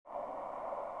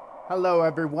Hello,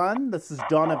 everyone. This is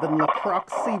Donovan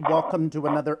LaCroixy. Welcome to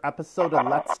another episode of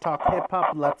Let's Talk Hip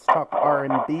Hop, Let's Talk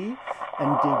R&B,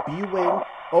 and debuting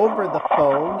over the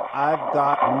phone, I've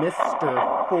got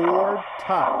Mr. Ford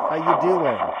Tough. How you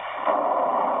doing?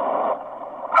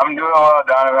 I'm doing well,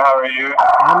 Donovan. How are you?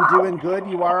 I'm doing good.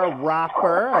 You are a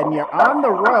rapper, and you're on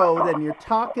the road, and you're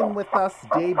talking with us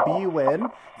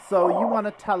debuting. So you want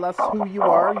to tell us who you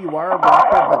are? You are a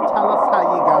rapper, but tell us how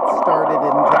you got started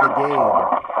into the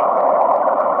game.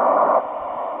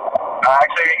 I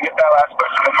actually didn't get that last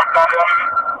question one more time, Donovan.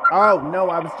 Oh, no,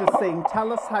 I was just saying,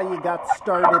 tell us how you got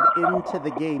started into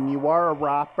the game. You are a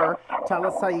rapper. Tell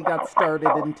us how you got started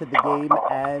into the game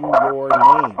and your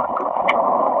name.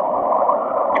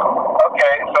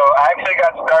 Okay, so I actually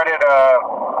got started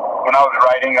when I was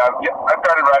writing. I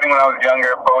started writing when I was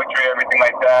younger, poetry, everything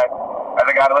like that. As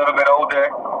I got a little bit older,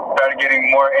 started getting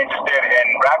more interested in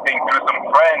rapping through some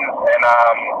friends. And,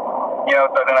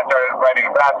 so then I started writing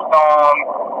rap songs.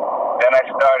 Then I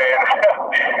started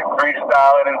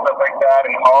freestyling and stuff like that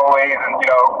in hallways and,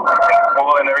 in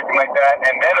school and everything like that.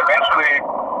 And then eventually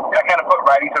I kind of put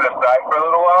writing to the side for a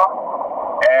little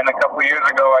while. And a couple of years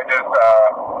ago, I just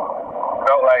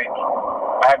felt like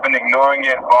I had been ignoring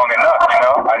it long enough,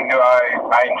 I knew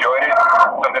I enjoyed it,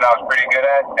 something I was pretty good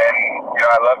at, and,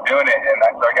 I loved doing it. And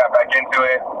so I got back into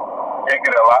it, taking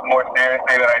it a lot more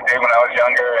seriously than I did when I was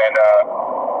younger, and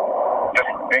just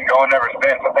been going ever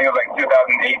since. I think it was like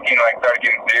 2018 when I started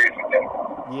getting serious again.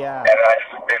 Yeah. And I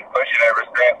just been pushing ever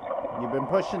since. You've been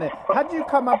pushing it. How did you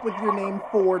come up with your name,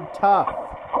 Ford Tough?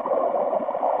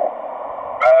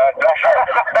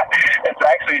 It's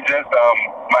actually just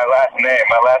my last name.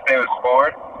 My last name is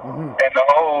Ford, and the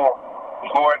whole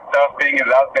Ford Tough thing is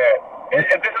out there. I'm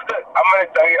going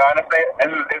to tell you honestly,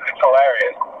 it's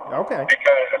hilarious. Okay.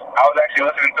 Because I was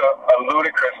actually listening to a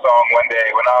Ludacris song one day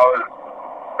when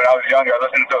I was younger. I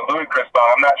was listening to a Ludacris song.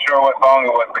 I'm not sure what song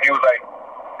it was, but he was like,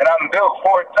 and I'm built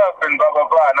Ford Tough and blah, blah,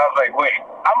 blah. And I was like, wait,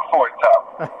 I'm Ford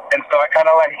Tough. And so I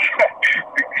kind of like,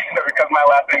 because my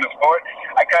last name is Ford,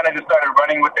 I kind of just started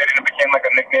running with it and it became like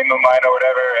a nickname of mine or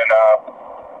whatever.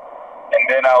 And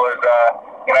then I was,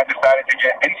 when I decided to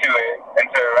get into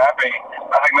rapping,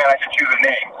 I was like, man, I should choose a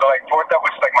name. So like Ford Tough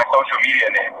was just like my social media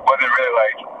name. It wasn't really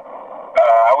like,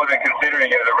 I wasn't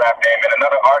considering it as a rap name. And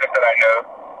another artist that I know,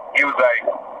 he was like,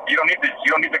 you don't need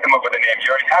to come up with a name. You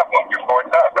already have one. You're Ford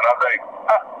Tough. And I was like,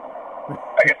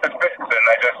 I guess it fits, and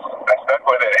I stuck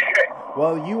with it.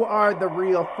 Well, you are the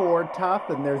real Ford Tough,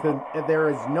 and there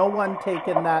is no one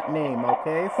taking that name,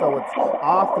 okay? So it's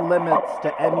off limits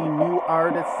to any new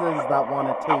artists that want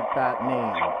to take that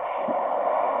name.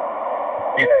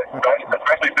 Yeah,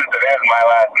 especially since it is my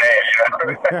last name,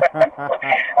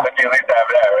 Let me at least have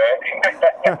that,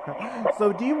 right?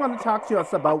 So do you want to talk to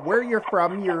us about where you're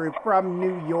from? You're from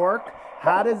New York.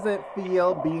 How does it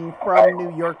feel being from New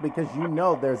York? Because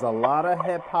there's a lot of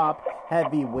hip-hop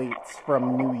heavyweights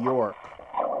from New York.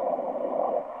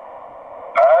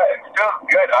 It feels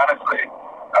good, honestly.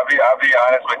 I'll be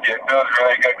honest with you. It feels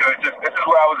really good because this is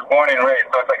where I was born and raised.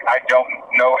 So it's like I don't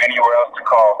know anywhere else to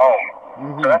call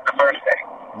home. So that's the first thing.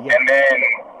 Yeah. And then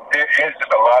there is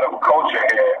just a lot of culture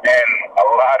here and a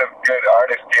lot of good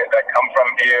artists here that come from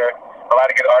here. A lot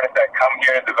of good artists that come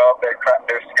here to develop their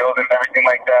skills and everything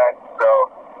like that. So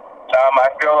I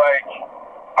feel like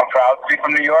I'm proud to be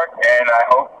from New York, and I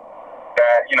hope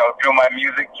that, through my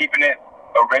music, keeping it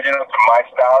original to my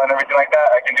style and everything like that,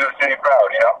 I can do the city proud,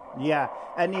 Yeah.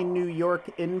 Any New York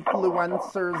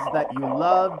influencers that you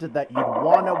loved, that you'd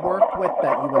want to work with,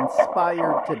 that you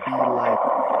inspired to be like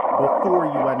before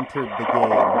you entered the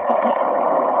game?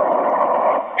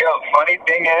 Funny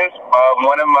thing is,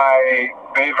 one of my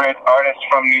favorite artists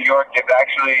from New York is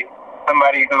actually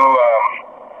somebody who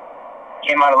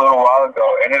came out a little while ago,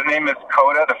 and his name is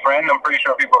Coda, the Friend. I'm pretty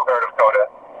sure people have heard of Coda.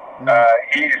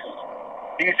 He's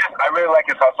just, I really like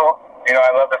his hustle.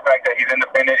 I love the fact that he's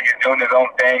independent, he's doing his own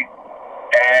thing,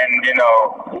 and,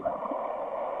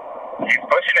 he's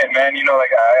pushing it, man.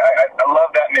 I love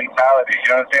that mentality, you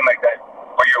know what I'm saying? Like that,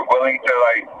 where you're willing to,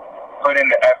 like, put in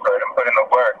the effort and put in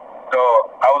the work. So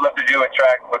I would love to do a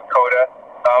track with Coda.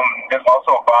 There's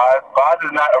also Boz. Boz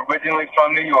is not originally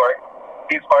from New York.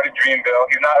 He's part of Dreamville.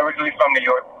 He's not originally from New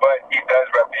York, but he does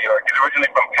rep New York. He's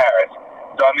originally from Paris.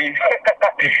 So, I mean,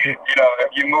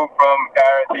 if you move from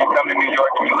Paris, you come to New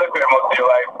York, and you live there most of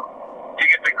your life, you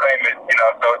get to claim it,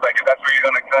 So it's like, if that's where you're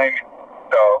going to claim it.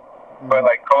 So, but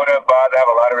like Coda, Boz, I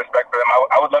have a lot of respect for them.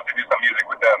 I would love to do some music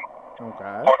with them.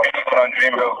 Okay. Or anyone on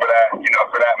Dreamville for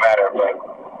that matter. But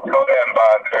Coda and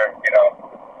Boz are,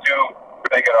 two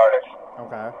really good artists.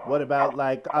 Okay. What about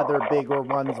like other bigger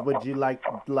ones? Would you like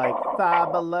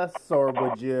Fabulous, or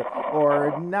would you,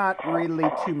 or not really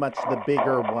too much the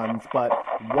bigger ones, but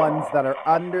ones that are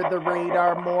under the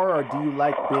radar more, or do you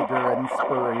like bigger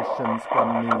inspirations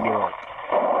from New York?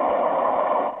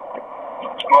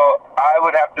 Well, I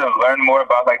would have to learn more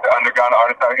about like the underground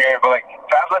artists out here, but like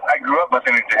Fabulous, I grew up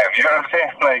listening to him. You know what I'm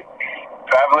saying? Like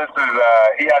Fabulous is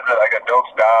he has like a dope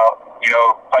style. You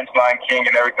know, Punchline King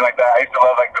and everything like that. I used to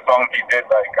love like the songs he did.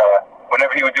 Like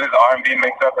whenever he would do his R&B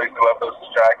mix-up, I used to love those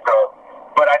tracks. So,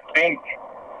 but I think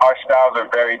our styles are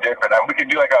very different. We could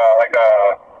do like a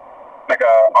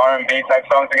R&B type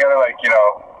song together, like, you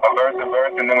know, a verse,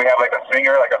 and then we have like a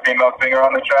singer, like a female singer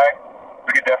on the track.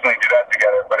 We could definitely do that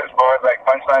together. But as far as like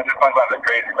punchlines, his punchlines are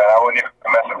crazy, man. I wouldn't even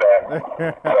mess with that.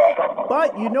 So.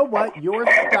 But you know what? Your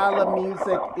style of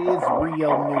music is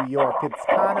real New York. It's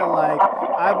kind of like,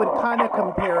 I would kind of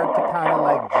compare it to kind of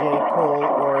like J. Cole,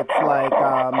 or it's like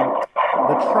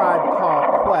the Tribe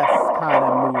Called Quest kind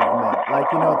of movement. Like,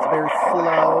 you know, it's very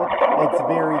slow, it's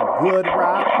very good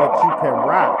rap, but you can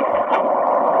rap.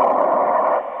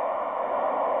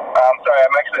 I'm sorry,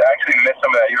 I actually missed some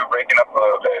of that. You were breaking up a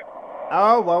little bit.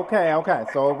 Oh, okay.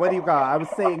 So what do you got? I was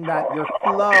saying that your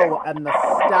flow and the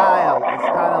style is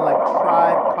kind of like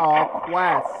Tribe Called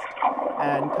Quest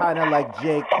and kind of like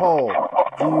J. Cole.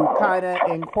 Do you kind of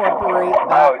incorporate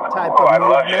that type of movement? I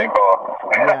love J. Cole.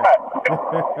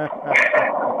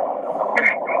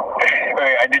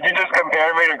 Wait, did you just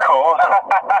compare me to Cole?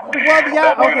 Well,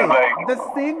 yeah, okay. Like...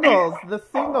 The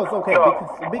singles, okay,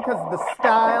 because the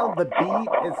style, the beat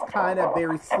is kind of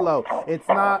very slow. It's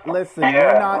not, listen,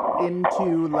 you're not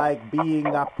into like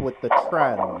being up with the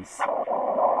trends.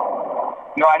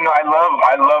 No, I know.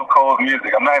 I love Cole's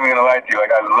music. I'm not even gonna lie to you.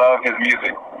 Like, I love his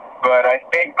music, but I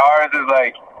think ours is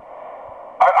like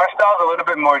our style's a little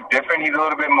bit more different. He's a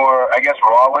little bit more, I guess,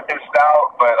 raw with his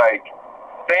style, but like.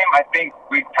 I think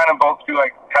we kind of both do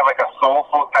like have like a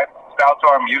soulful type style to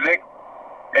our music.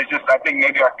 It's just, I think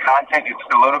maybe our content is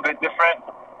just a little bit different.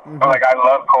 Mm-hmm. But like, I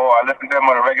love Cole. I listen to him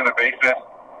on a regular basis.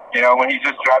 You know, when he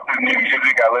just dropped his new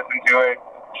music, I listen to it.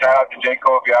 Shout out to J.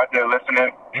 Cole if you're out there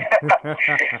listening. But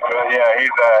yeah, his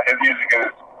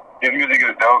music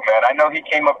is dope, man. I know he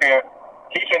came up here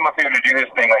to do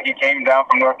his thing. Like, he came down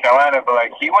from North Carolina, but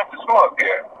like, he went to school up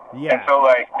here. Yeah. And so,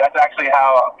 like, that's actually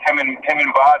how him and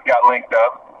Boz got linked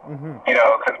up. Mm-hmm. You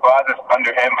know, because Boz is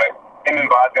under him, but him and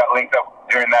Boz got linked up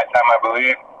during that time, I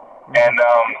believe. Mm-hmm. And,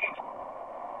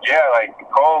 yeah, like,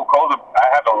 I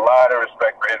have a lot of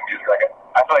respect for his music. Like,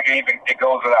 I feel like it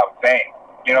goes without saying.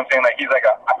 You know what I'm saying? Like, he's like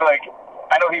I feel like,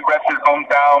 I know he reps his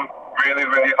hometown really,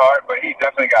 really hard, but he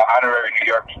definitely got honorary New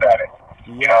York status.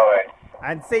 Yeah. You know, like,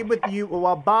 and same with you.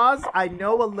 Well, Boz, I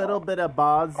know a little bit of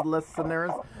Boz,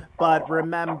 listeners, but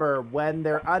remember, when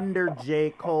they're under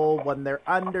J. Cole, when they're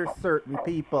under certain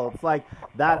people, it's like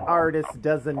that artist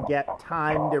doesn't get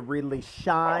time to really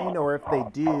shine, or if they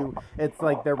do, it's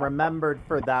like they're remembered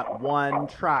for that one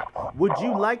track. Would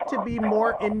you like to be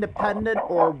more independent,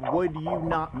 or would you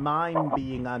not mind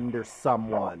being under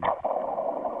someone?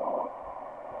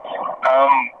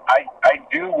 I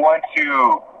do want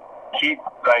to keep,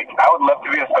 like, I would love to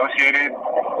be associated.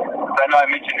 I know I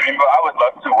mentioned Dreamville. I would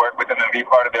love to work with them and be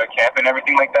part of their camp and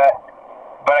everything like that.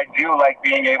 But I do like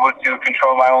being able to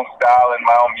control my own style and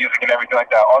my own music and everything like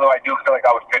that. Although I do feel like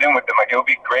I would fit in with them. Like, it would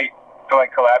be great for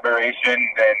like collaborations,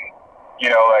 and, you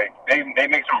know, like, they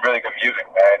make some really good music,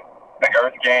 man. Like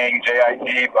Earth Gang,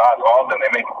 JID, Boz, all of them,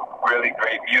 they make really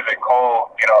great music.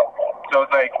 Cole, you know. So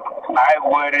it's like, I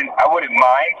wouldn't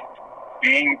mind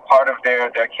being part of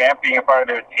their camp, being a part of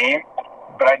their team,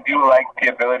 but I do like the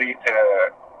ability to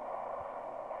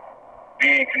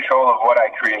be in control of what I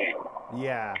create.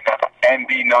 Yeah. And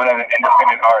be known as an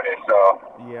independent artist. So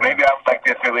maybe I would like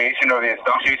the affiliation or the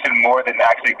association more than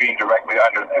actually being directly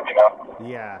under them, you know?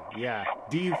 Yeah.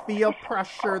 Do you feel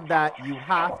pressure that you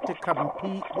have to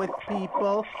compete with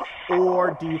people,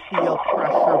 or do you feel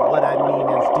pressure, what I mean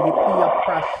is, do you feel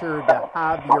pressure to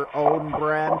have your own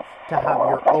brand, to have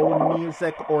your own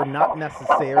music, or not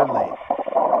necessarily?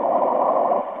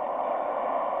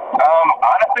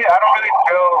 Honestly, I don't really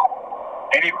feel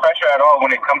any pressure at all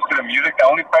when it comes to the music. The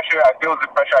only pressure I feel is the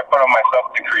pressure I put on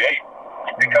myself to create.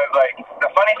 Because, like, the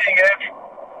funny thing is,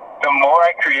 the more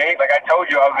I create, like I told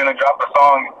you, I was going to drop a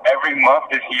song every month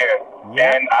this year.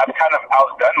 Yeah. And I've kind of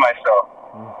outdone myself.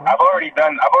 Mm-hmm. I've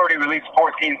already released 14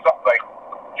 songs, like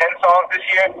 10 songs this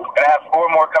year, and I have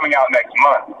 4 more coming out next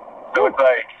month. So it's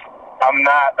like, I'm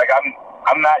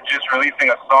not just releasing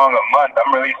a song a month.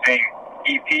 I'm releasing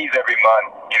EPs every month.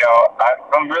 You know,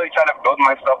 I'm really trying to build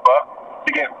myself up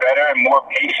to get better and more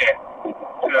patient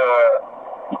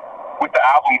to with the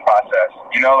album process.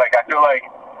 You know, like I feel like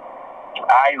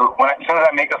as soon as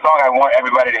I make a song, I want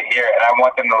everybody to hear it, and I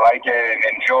want them to like it and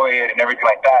enjoy it and everything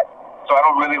like that. So I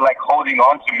don't really like holding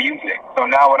on to music. So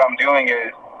now what I'm doing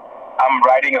is I'm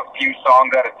writing a few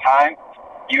songs at a time,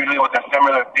 usually with a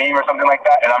similar theme or something like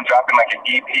that, and I'm dropping like an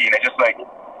EP, and it's just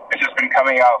been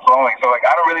coming out flowing. So like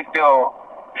I don't really feel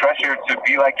pressure to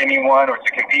be like anyone or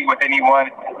to compete with anyone,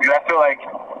 because I feel like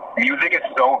music is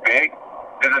so big.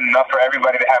 There's enough for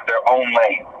everybody to have their own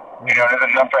lane. You know, there's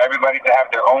enough for everybody to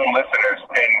have their own listeners,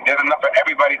 and there's enough for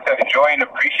everybody to enjoy and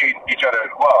appreciate each other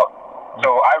as well.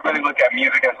 So I really look at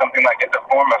music as something like it's a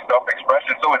form of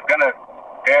self-expression, so it's going to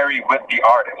vary with the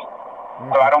artist.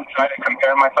 So I don't try to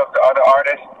compare myself to other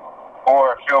artists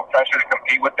or feel pressure to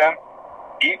compete with them,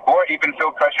 or even feel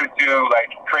pressure to,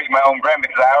 like, create my own brand,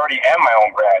 because I already am my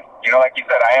own brand. You know, like you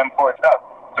said, I am Forrest Up.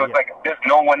 So it's like there's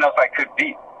no one else I could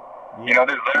be. You know,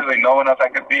 there's literally no one else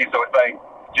I could be. So it's like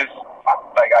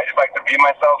I just like to be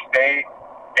myself, stay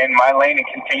in my lane, and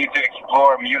continue to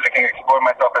explore music and explore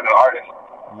myself as an artist.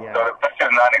 Yeah. So the pressure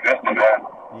is non-existent,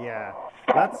 man. Yeah.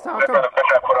 Let's talk That's the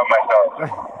pressure I put on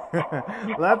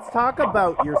myself. Let's talk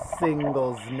about your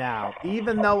singles now.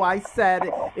 Even though I said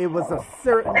it was a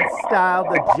certain style,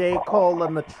 the J. Cole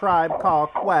and the Tribe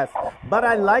Called Quest, but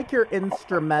I like your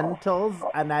instrumentals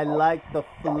and I like the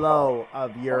flow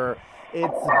of your.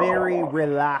 It's very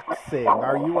relaxing.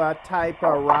 Are you a type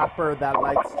of rapper that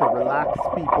likes to relax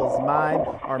people's mind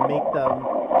or make them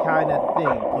kind of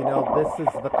think, you know, this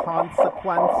is the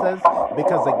consequences?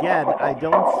 Because again, I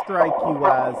don't strike you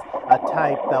as a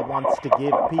type that wants to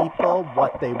give people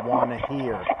what they want to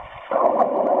hear.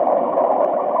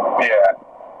 Yeah.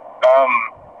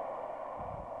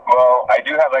 Well, I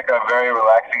do have like a very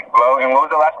relaxing flow. And what was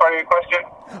the last part of your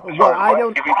question? Well, I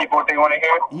don't. Giving people what they want to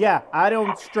hear? Yeah, I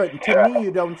don't strike. To me,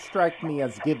 you don't strike me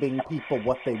as giving people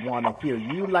what they want to hear.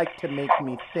 You like to make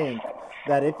me think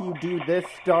that if you do this,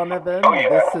 Donovan,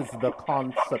 this is the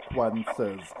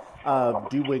consequences of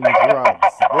doing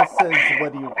drugs. This is,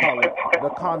 what do you call it? The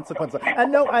consequences.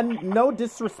 And no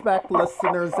disrespect,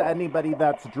 listeners, anybody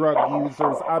that's drug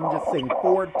users. I'm just saying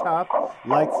Ford Tough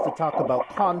likes to talk about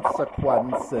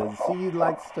consequences. He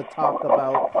likes to talk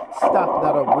about stuff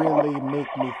that'll really make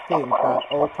me think that,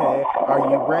 okay, are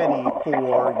you ready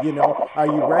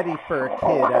for a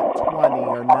kid at 20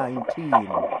 or 19?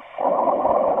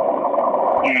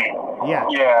 Yeah.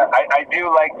 Yeah, I do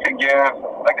like to give,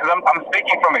 like, because I'm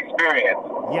speaking from experience,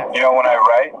 yes. You know, when I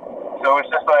write. So it's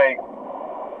just like,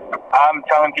 I'm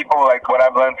telling people, like, what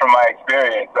I've learned from my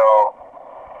experience. So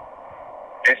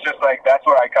it's just like, that's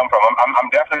where I come from. I'm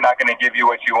definitely not going to give you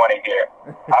what you want to hear.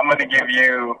 I'm going to give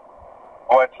you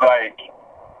what's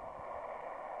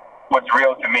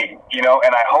real to me, you know,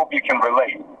 and I hope you can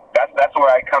relate. That's where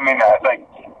I come in at. It's like,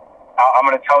 I'm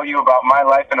going to tell you about my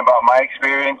life and about my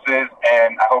experiences,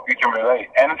 and I hope you can relate.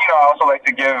 And, you know, I also like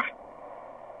to give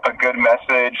a good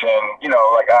message, and, you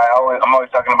know, like I'm always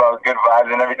talking about good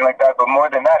vibes and everything like that, but more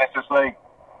than that, it's just like,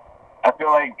 I feel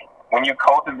like when you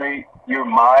cultivate your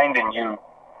mind and you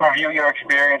review your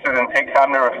experiences and take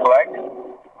time to reflect,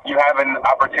 you have an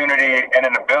opportunity and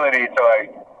an ability to,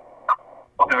 like,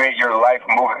 cultivate your life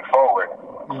moving forward.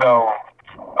 Mm-hmm. So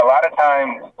a lot of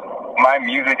times my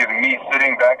music is me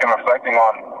sitting back and reflecting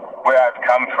on where I've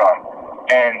come from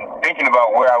and thinking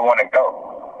about where I want to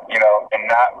go, you know, and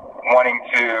not wanting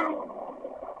to,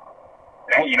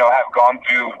 you know, have gone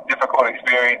through difficult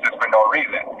experiences for no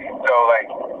reason. So, like,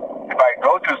 if I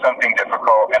go through something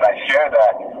difficult and I share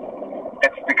that,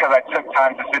 it's because I took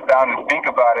time to sit down and think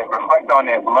about it, reflect on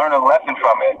it, learn a lesson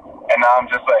from it, and now I'm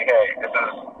just like, hey, this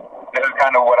is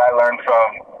kind of what I learned from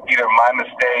either my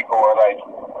mistake or, like,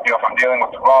 you know, from dealing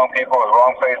with the wrong people or the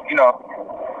wrong place. You know,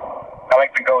 I like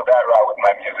to go that route with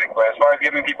my music. But as far as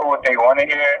giving people what they want to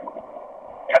hear,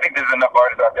 I think there's enough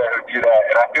artists out there who do that.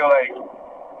 And I feel like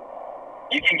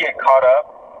you can get caught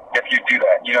up if you do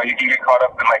that. You know, you can get caught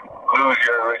up and, like, lose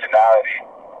your originality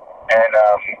and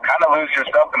kind of lose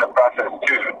yourself in the process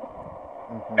too.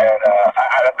 Mm-hmm. And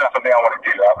that's not something I want to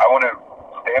do. I want to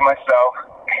stay myself,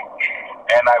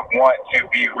 and I want to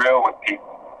be real with people.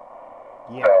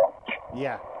 Yeah. So.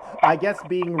 Yeah. I guess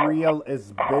being real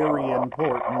is very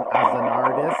important as an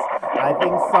artist. I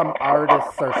think some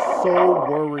artists are so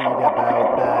worried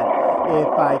about that. If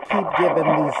I keep giving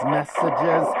these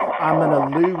messages, I'm going to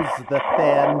lose the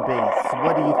fan base.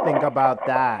 What do you think about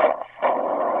that?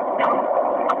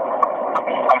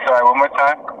 I'm sorry, one more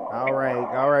time? All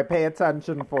right. Pay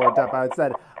attention for Tough. I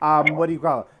said, what do you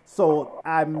call it? So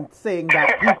I'm saying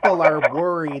that people are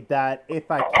worried that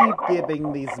if I keep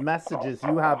giving these messages,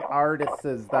 you have artists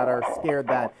that are scared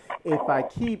that if I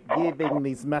keep giving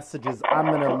these messages, I'm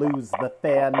going to lose the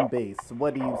fan base.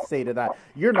 What do you say to that?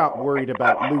 You're not worried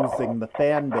about losing the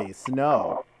fan base,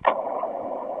 no.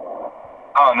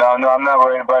 Oh no, I'm not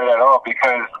worried about it at all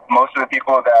because most of the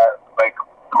people that like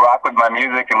rock with my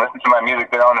music and listen to my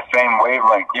music, they're on the same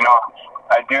wavelength. You know,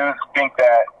 I do think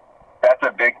that that's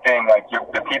a big thing. Like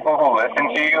the people who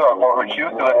listen to you or who choose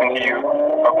to listen to you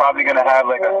are probably going to have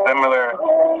like a similar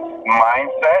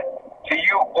mindset to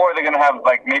you, or they're going to have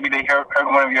like maybe they heard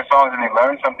one of your songs and they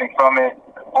learned something from it,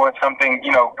 or something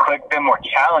clicked them or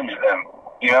challenged them.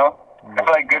 You know, I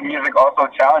feel like good music also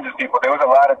challenges people. There was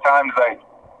a lot of times like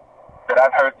that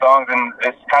I've heard songs and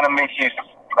it kind of makes you,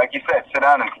 like you said, sit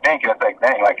down and think. And it's like,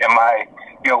 dang, like,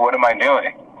 what am I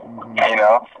doing? You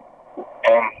know?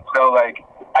 And so, like,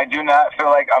 I do not feel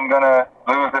like I'm going to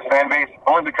lose this fan base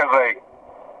only because, like,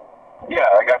 yeah,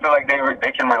 like, I feel like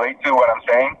they can relate to what I'm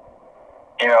saying,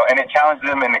 and it challenges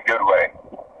them in a good way.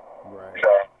 Right. So,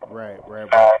 right.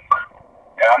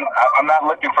 And I'm not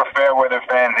looking for fair weather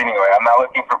fans anyway. I'm not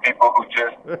looking for people who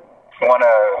just want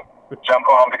to jump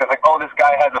on because like, oh, this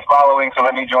guy has a following, so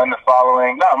let me join the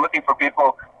following. No, I'm looking for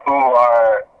people who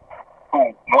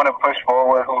want to push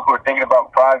forward, who are thinking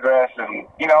about progress, and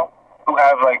who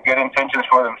have like good intentions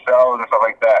for themselves and stuff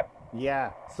like that.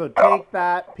 Yeah. So take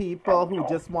that, people who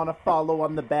just want to follow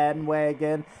on the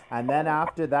bandwagon, and then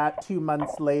after that, 2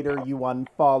 months later, you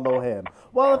unfollow him.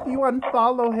 Well, if you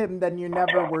unfollow him, then you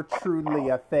never were truly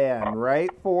a fan, right,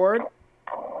 Ford?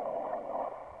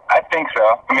 I think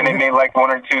so. I mean, they made like 1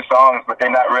 or 2 songs, but they're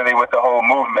not really with the whole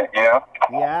movement,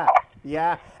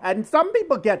 Yeah. And some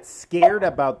people get scared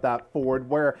about that, Ford,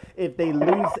 where if they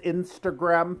lose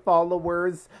Instagram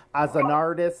followers as an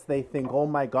artist, they think, oh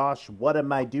my gosh, what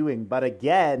am I doing? But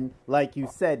again, like you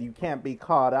said, you can't be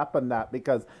caught up in that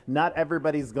because not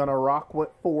everybody's going to rock with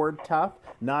Ford Tough.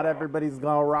 Not everybody's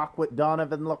going to rock with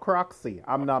Donovan LaCroixy.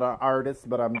 I'm not an artist,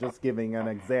 but I'm just giving an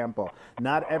example.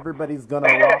 Not everybody's going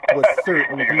to rock with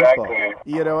certain Exactly. people.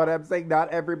 You know what I'm saying? Not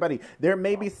everybody. There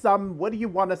may be some, what do you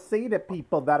want to say to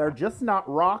people that are just not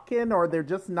rocking or they're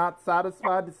just not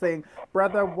satisfied, saying,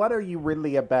 brother, what are you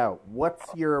really about? What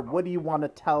do you want to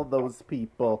tell those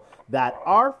people that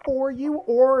are for you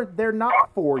or they're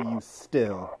not for you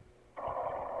still?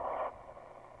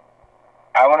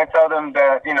 I want to tell them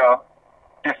that,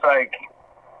 just like,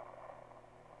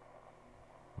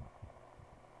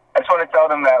 I just want to tell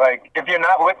them that, like, if you're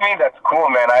not with me, that's cool,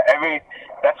 man.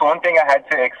 That's one thing I had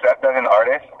to accept as an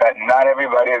artist, that not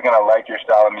everybody is going to like your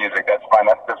style of music. That's fine.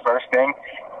 That's the first thing.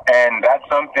 And that's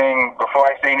something, before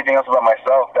I say anything else about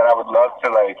myself, that I would love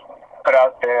to, like, put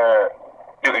out there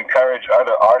to encourage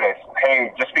other artists.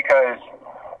 Hey, just because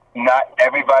not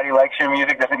everybody likes your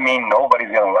music doesn't mean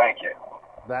nobody's going to like it.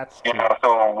 That's true.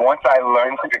 So once I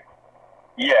learned to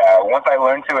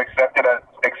accept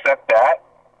that,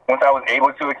 once I was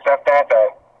able to accept that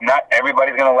not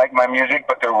everybody's going to like my music,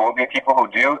 but there will be people who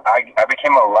do, I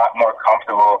became a lot more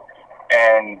comfortable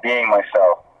and being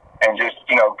myself and just,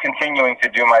 continuing to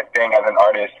do my thing as an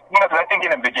artist. Because I think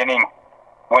in the beginning,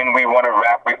 when we want to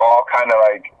rap, we all kind of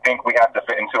like think we have to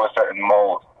fit into a certain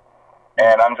mold.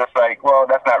 And I'm just like, well,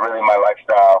 that's not really my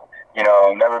lifestyle.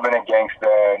 Never been a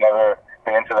gangster, never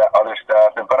been into that other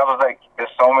stuff. But I was like,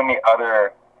 there's so many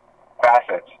other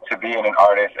facets to being an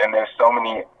artist, and there's so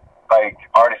many like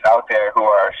artists out there who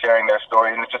are sharing their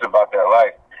stories, and it's just about their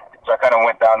life. So I kind of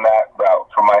went down that route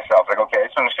for myself. Like, okay, I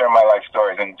just want to share my life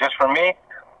stories, and just for me,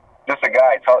 just a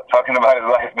guy talking about his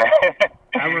life, man.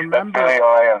 I remember. That's really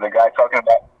all I am. The guy talking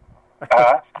about.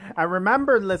 I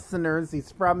remember, listeners,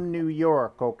 he's from New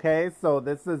York. Okay, so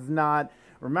this is not.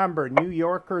 Remember, New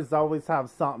Yorkers always have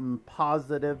something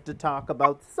positive to talk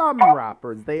about. Some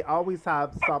rappers, they always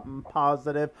have something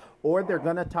positive, or they're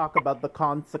going to talk about the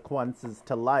consequences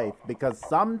to life. Because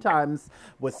sometimes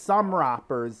with some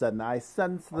rappers, and I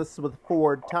sense this with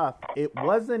Ford Tough, it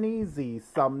wasn't easy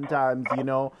sometimes,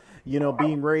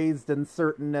 being raised in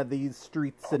certain of these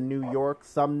streets in New York.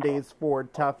 Some days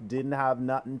Ford Tough didn't have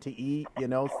nothing to eat,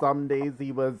 some days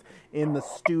he was in the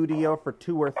studio for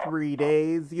 2 or 3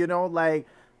 days, like,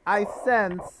 I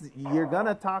sense you're going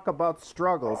to talk about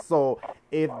struggle. So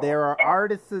if there are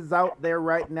artists out there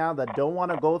right now that don't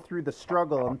want to go through the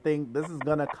struggle and think this is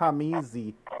going to come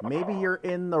easy, maybe you're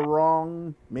in the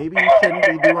wrong, maybe you shouldn't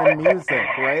be doing music,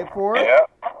 right, Ford?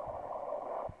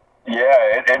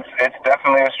 Yeah, it's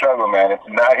definitely a struggle, man. It's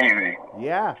not easy.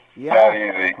 Yeah, Not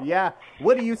yeah, easy. yeah.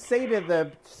 What do you say to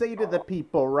the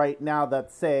people right now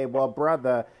that say, "Well,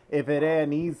 brother, if it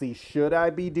ain't easy, should I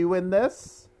be doing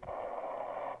this?"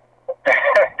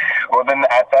 Well, then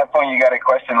at that point, you got to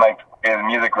question, like, is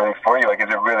music really for you? Like, is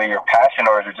it really your passion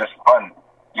or is it just fun?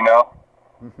 You know?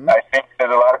 Hmm. I think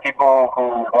there's a lot of people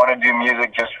who want to do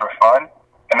music just for fun,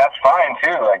 and that's fine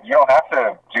too. Like, you don't have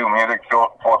to do music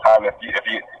full time if you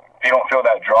don't feel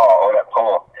that draw or that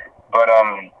pull. But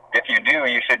if you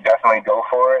do, you should definitely go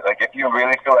for it. Like, if you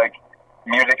really feel like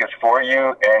music is for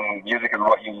you and music is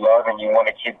what you love and you want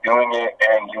to keep doing it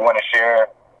and you want to share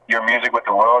your music with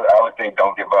the world, I would say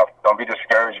don't give up. Don't be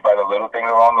discouraged by the little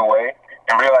things along the way,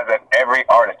 and realize that every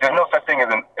artist, there's no such thing as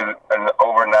an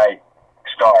overnight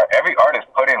star. Every artist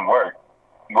put in work.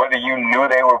 Whether you knew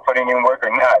they were putting in work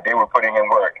or not, they were putting in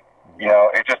work. You know,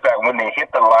 it's just that when they hit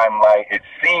the limelight, it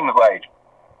seems like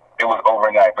it was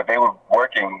overnight, but they were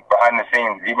working behind the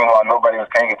scenes even while nobody was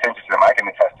paying attention to them. I can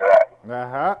attest to that.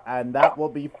 Uh-huh. And that will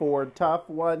be Ford Tough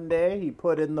one day. He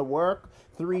put in the work,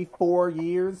 3-4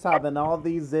 years having all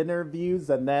these interviews,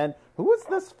 and then who is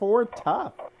this Ford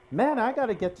Tough? Man, I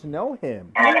gotta get to know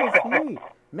him. Who is he?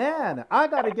 Man, I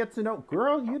gotta get to know.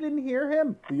 Girl, you didn't hear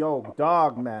him? Yo,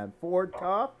 dog, man. Ford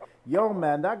Tough? Yo,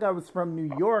 man, that guy was from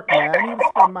New York, man. He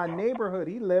was from my neighborhood.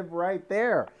 He lived right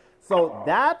there. So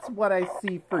that's what I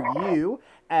see for you.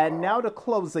 And now to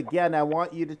close again, I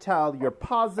want you to tell your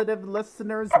positive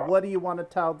listeners, what do you want to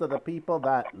tell to the people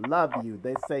that love you?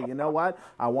 They say, you know what?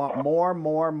 I want more,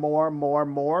 more, more, more,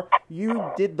 more.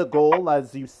 You did the goal,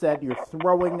 as you said, you're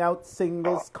throwing out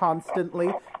singles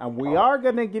constantly. And we are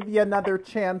going to give you another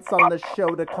chance on the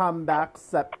show to come back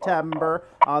September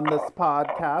on this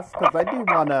podcast, because I do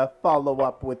want to follow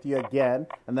up with you again.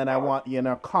 And then I want you in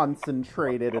a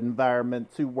concentrated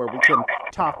environment too, where we can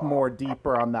talk more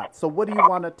deeper on that. So what do you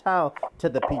want to tell to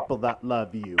the people that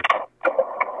love you?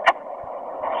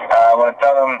 I want to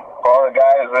tell them, for all the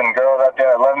guys and girls out there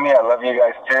that love me, I love you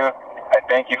guys too. I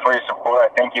thank you for your support. I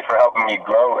thank you for helping me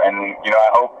grow. And, you know, I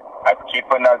hope I keep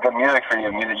putting out good music for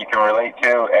you, music you can relate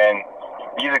to, and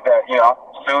music that, you know,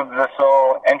 soothes the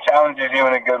soul and challenges you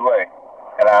in a good way.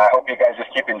 And I hope you guys just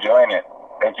keep enjoying it.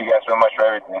 Thank you guys so much for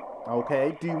everything.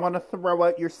 Okay. Do you want to throw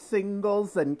out your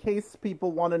singles in case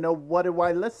people want to know, what do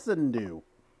I listen to?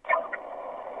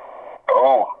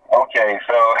 Oh, okay.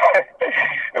 So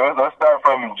let's start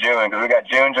from June, because we got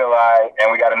June, July,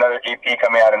 and we got another EP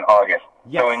coming out in August.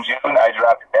 Yes. So in June, I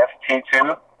dropped FT2.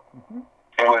 Mm-hmm.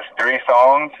 It was 3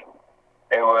 songs.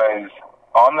 It was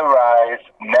On the Rise,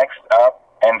 Next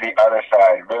Up, and The Other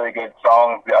Side. Really good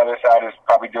songs. The Other Side is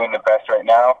probably doing the best right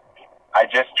now. I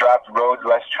just dropped Roads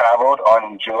Less Traveled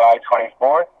on July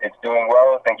 24th. It's doing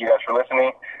well. Thank you guys for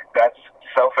listening. That's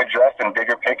self-addressed and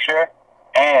bigger picture.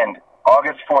 And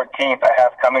August 14th, I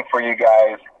have coming for you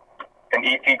guys an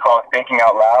EP called Thinking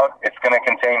Out Loud. It's going to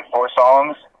contain 4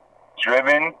 songs,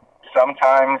 Driven,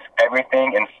 Sometimes,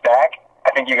 Everything, and Stack.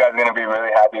 I think you guys are going to be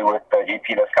really happy with the EP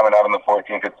that's coming out on the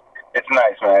 14th. It's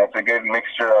nice, man. It's a good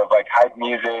mixture of, like, hype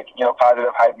music, you know,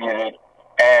 positive hype music,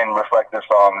 and reflective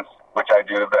songs, which I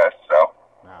do the best. So,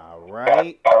 all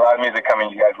right. A lot of music coming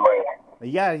you guys' way.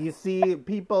 Yeah, you see,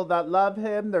 people that love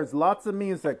him, there's lots of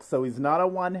music, so he's not a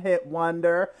one-hit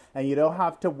wonder, and you don't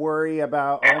have to worry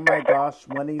about, oh my gosh,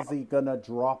 when is he gonna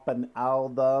drop an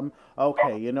album?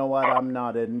 Okay, you know what, I'm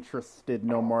not interested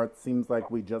no more. It seems like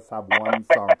we just have one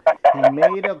song. He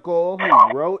made a goal, he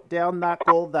wrote down that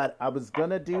goal that I was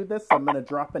gonna do this, I'm gonna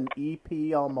drop an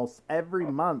EP almost every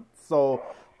month, so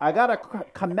I gotta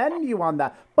commend you on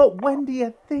that. But when do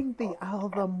you think the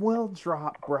album will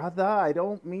drop, brother? I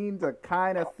don't mean to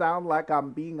kind of sound like I'm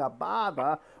being a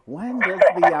bother. When does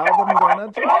the album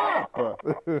gonna drop?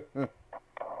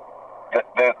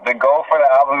 The goal for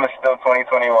the album is still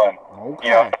 2021. Okay.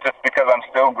 You know, just because I'm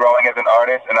still growing as an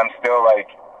artist and I'm still like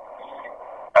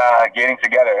getting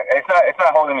together. It's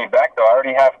not holding me back though. I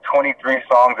already have 23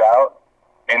 songs out.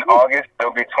 In August,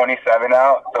 there'll be 27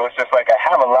 out. So it's just like I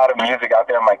have a lot of music out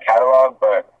there in my catalog,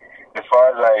 but as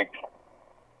far as like,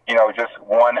 you know, just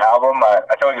one album, I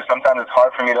told you sometimes it's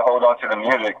hard for me to hold on to the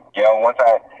music. You know, once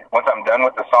I'm done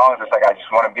with the songs, it's like I just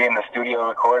want to be in the studio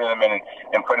recording them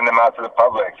and putting them out to the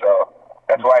public. So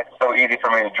that's why it's so easy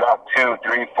for me to drop 2,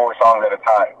 3, 4 songs at a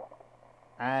time.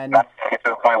 And not to get to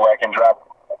the point where I can drop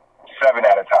 7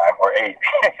 at a time or 8.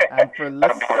 And for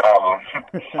That'll be your album.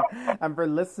 and for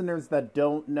listeners that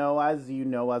don't know, as you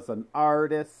know, as an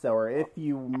artist, or if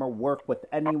you work with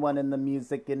anyone in the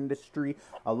music industry,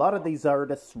 a lot of these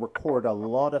artists record a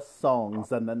lot of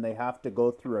songs, and then they have to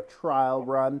go through a trial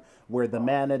run where the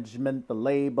management, the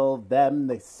label,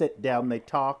 they sit down, they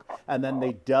talk, and then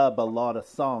they dub a lot of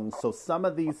songs. So some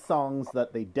of these songs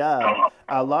that they dub,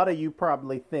 a lot of you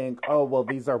probably think, oh, well,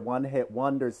 these are one-hit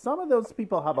wonders. Some of those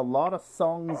people have a lot of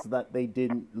songs that they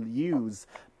didn't use,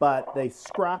 but they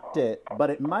scrapped it. But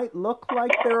it might look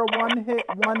like they're a one-hit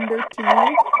wonder to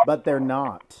you, but they're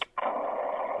not.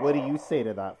 What do you say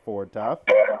to that, Ford Tough?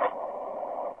 Yeah.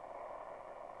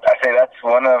 I say that's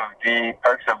one of the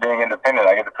perks of being independent.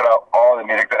 I get to put out all the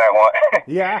music that I want.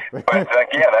 Yeah. But like,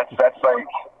 yeah, that's like,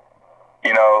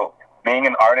 you know, being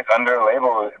an artist under a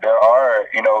label, there are,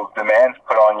 you know, demands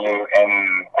put on you,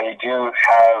 and they do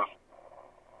have,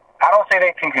 I don't say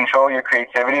they can control your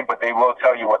creativity, but they will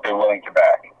tell you what they're willing to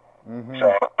back. Mm-hmm.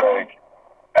 So, like,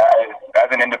 as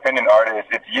an independent artist,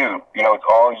 it's you. You know, it's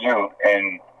all you,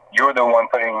 and you're the one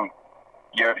putting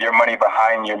your money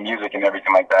behind your music and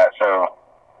everything like that. So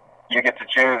you get to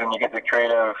choose, and you get the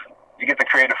creative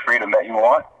freedom that you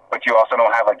want, but you also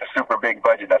don't have like the super big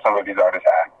budget that some of these artists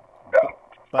have. So,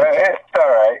 but it's all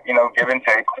right, you know, give and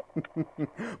take.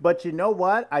 But you know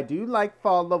what? I do like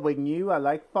following you. I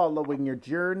like following your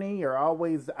journey. You're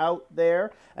always out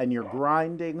there, and you're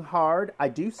grinding hard. I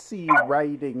do see you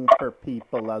writing for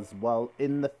people as well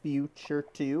in the future,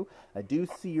 too. I do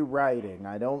see you writing.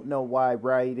 I don't know why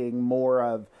writing more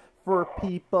of for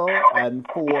people and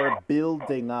for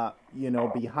building up, you know,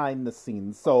 behind the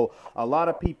scenes. So a lot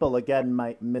of people, again,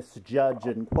 might misjudge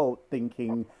and quote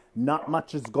thinking not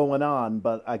much is going on,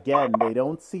 but again, they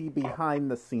don't see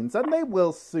behind the scenes, and they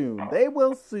will soon. They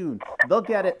will soon. They'll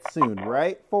get it soon,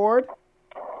 right, Ford?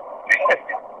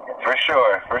 For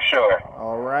sure, for sure.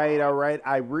 All right.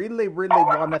 I really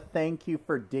want to thank you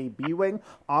for debuting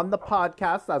on the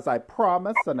podcast, as I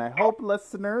promised, and I hope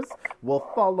listeners will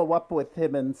follow up with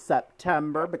him in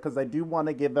September, because I do want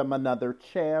to give him another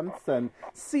chance and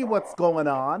see what's going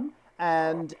on.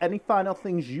 And any final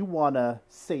things you want to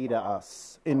say to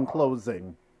us in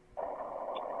closing?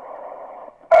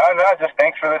 No, just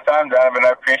thanks for the time, Donovan. I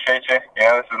appreciate you. You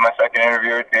know, this is my second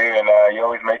interview with you, and you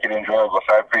always make it enjoyable,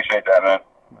 so I appreciate that, man.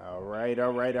 All right.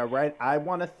 I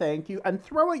want to thank you. And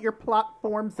throw out your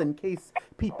platforms in case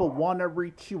people want to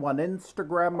reach you on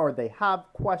Instagram or they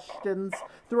have questions.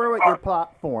 Throw out your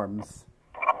platforms.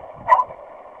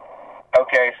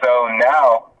 Okay, so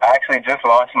now I actually just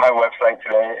launched my website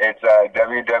today. It's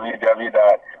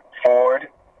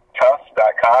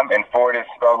www.fordtough.com, and Ford is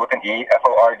spelled with an E,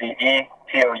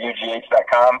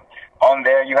 FORDETOUGH.com. On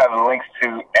there, you have links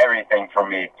to everything from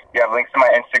me. You have links to my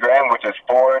Instagram, which is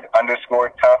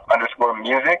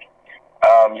Ford_tough_music.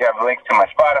 You have links to my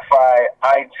Spotify,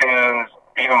 iTunes,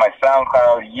 even my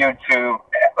SoundCloud, YouTube,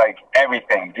 like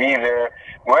everything. Deezer,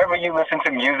 wherever you listen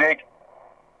to music,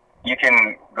 you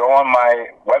can go on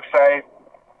my website,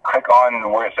 click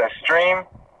on where it says stream,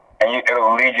 and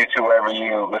it'll lead you to wherever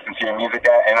you listen to your music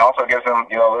at, and also gives them,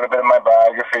 you know, a little bit of my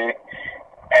biography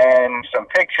and some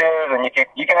pictures, and you can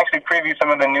actually preview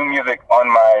some of the new music on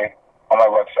my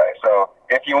website. So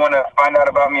if you want to find out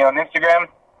about me on Instagram,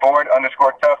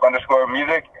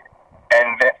 Ford_tough_music,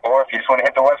 or if you just want to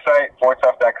hit the website,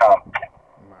 FordTough.com.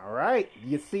 All right.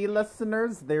 You see,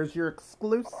 listeners, there's your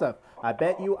exclusive. I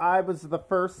bet you I was the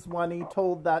first one he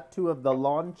told that to of the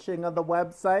launching of the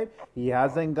website. He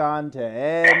hasn't gone to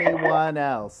anyone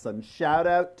else. And shout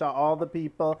out to all the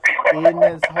people in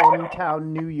his hometown,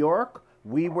 New York.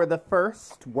 We were the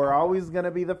first. We're always going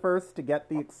to be the first to get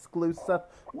the exclusive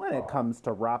when it comes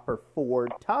to rapper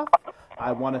Ford Tough.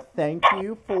 I want to thank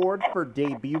you, Ford, for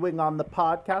debuting on the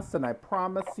podcast, and I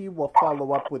promise you we'll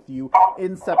follow up with you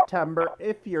in September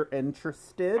if you're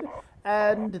interested.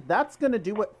 And that's going to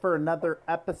do it for another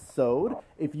episode.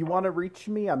 If you want to reach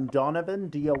me, I'm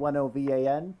Donovan,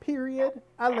 DONOVAN,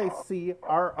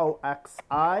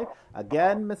 LACROXI.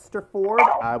 Again, Mr. Ford,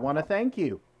 I want to thank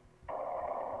you.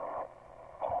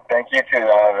 Thank you too,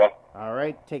 Donovan. All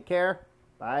right, take care.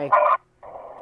 Bye.